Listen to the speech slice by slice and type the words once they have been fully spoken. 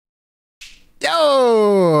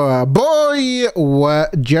Yo, boy,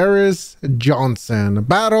 what Jeris Johnson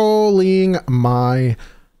battling my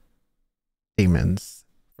demons.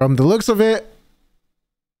 From the looks of it,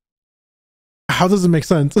 how does it make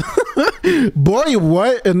sense? Boy,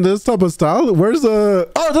 what in this type of style? Where's the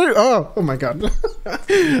oh my god.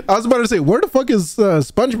 I was about to say, where the fuck is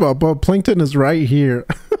SpongeBob? But Plankton is right here.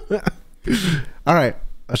 All right,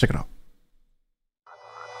 let's check it out.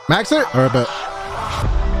 Max it or a bit.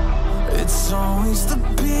 It's always the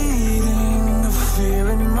beating of fear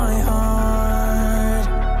in my heart,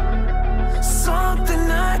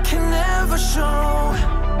 something I can never show.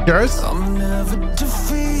 Jeris? I'm never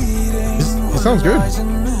defeating. It sounds good.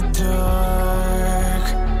 In the dark,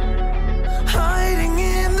 hiding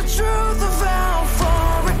in the truth of how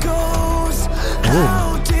far it goes,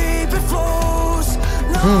 how deep it flows.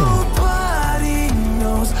 Nobody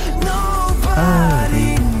knows.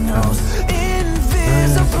 Nobody knows.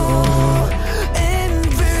 Invisible,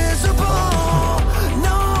 invisible.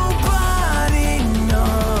 Nobody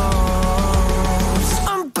knows.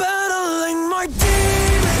 I'm battling my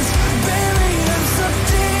demons, bury them so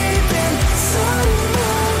deep inside of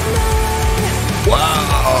my mind.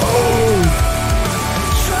 Wow.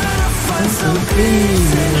 Trying to find some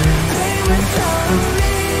peace and pain without a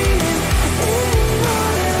meaning in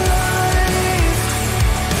my life.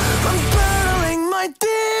 I'm battling my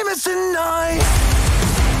demons tonight.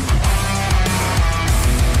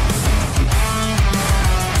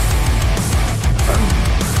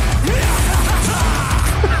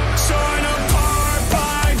 Torn apart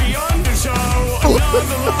by the undertow.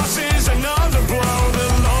 Another loss is another blow. The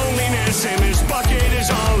loneliness in this bucket is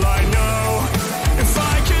all I know. If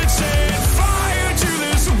I could set fire to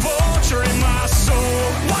this vulture in my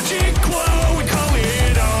soul, watch it glow and call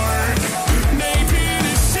it art, maybe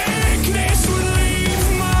the sickness would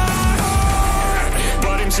leave my heart.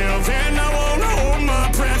 But until then I won't hold my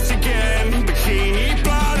breath again. Bikini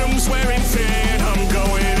bottoms wearing thin, I'm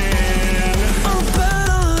going in. I'm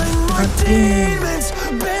battling my demons,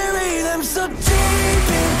 bury them so deep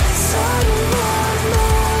inside of my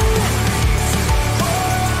mind.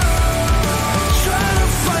 Trying to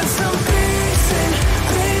find some peace and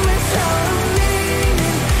pain without a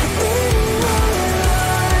meaning in my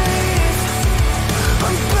life.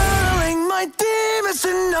 I'm battling my demons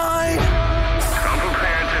tonight. I'm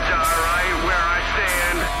prepared to die right where I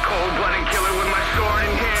stand. Cold-blooded killer with my sword in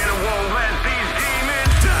hand. I won't let these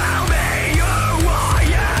demons tell me who I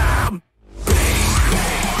am.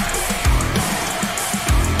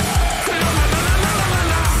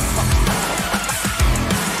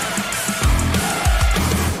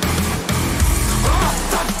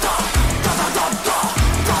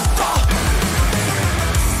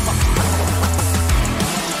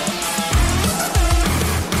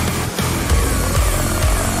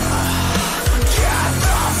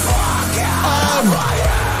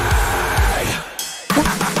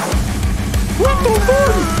 What the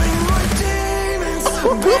fuck? My demons,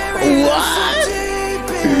 What?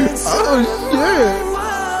 Oh shit.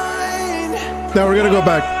 Now we're gonna go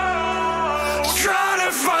back. trying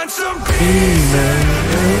to find some peace.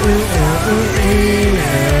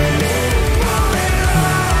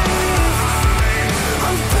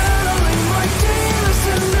 I'm battling my demons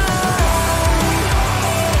tonight.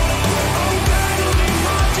 I'm battling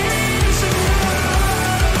my demons tonight.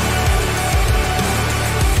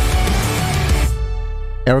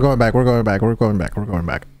 Yeah, we're going back. We're going back. We're going back. We're going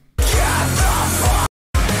back.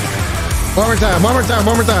 One more time. One more time.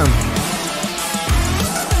 One more time.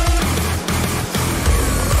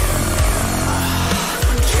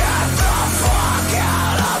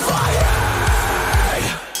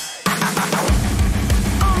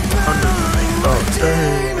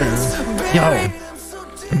 Yo,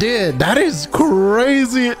 dude, that is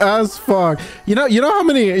crazy as fuck. You know how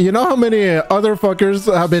many other fuckers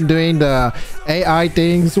have been doing the AI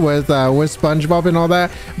things with SpongeBob and all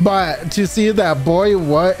that, but to see that boy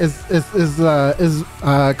what is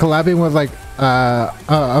collabing with like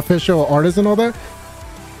official artists and all that.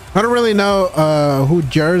 I don't really know who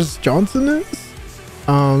Jeris Johnson is.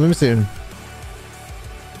 Let me see.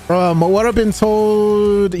 From what I've been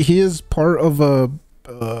told, he is part of a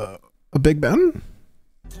big band.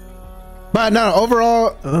 But no,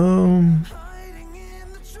 overall, let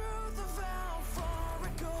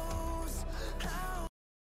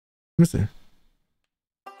me see.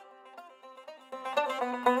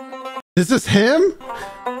 Is this him?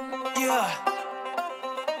 Yeah.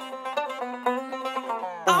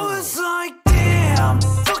 I was like, damn,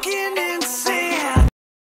 fucking insane.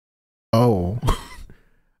 Oh.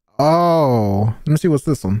 Oh. Let me see what's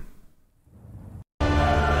this one.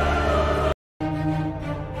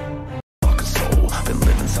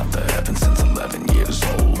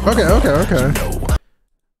 Okay.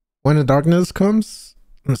 When the darkness comes,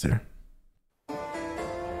 let's see.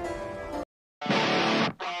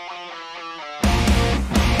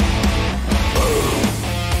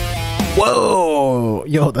 Whoa,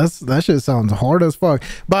 yo, that shit sounds hard as fuck.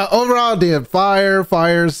 But overall, the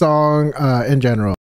fire song in general.